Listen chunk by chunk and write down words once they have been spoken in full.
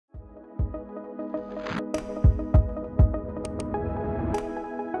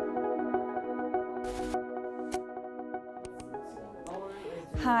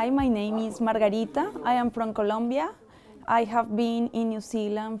Hi, my name is Margarita. I am from Colombia. I have been in New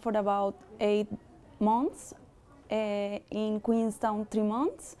Zealand for about 8 months, in Queenstown 3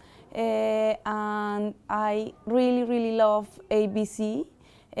 months, and I really love ABC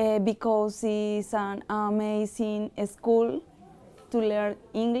because it's an amazing school to learn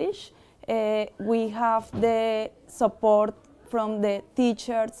English. We have the support from the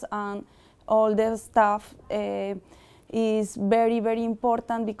teachers and all the staff. Is very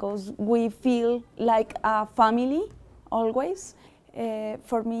important because we feel like a family always.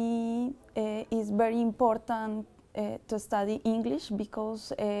 For me, it's very important to study English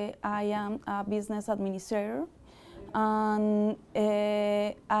because I am a business administrator, and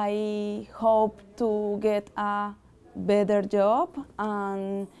I hope to get a better job.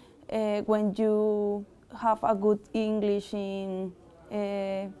 And when you have a good English in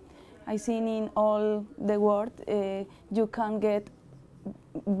I think in all the world, you can get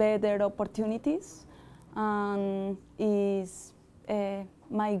better opportunities, and is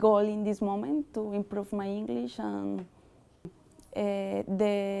my goal in this moment to improve my English. And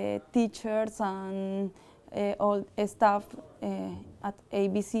the teachers and all staff at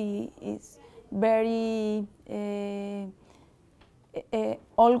ABC is very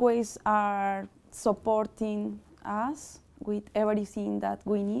always are supporting us with everything that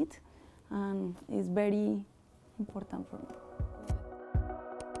we need, and it's very important for me.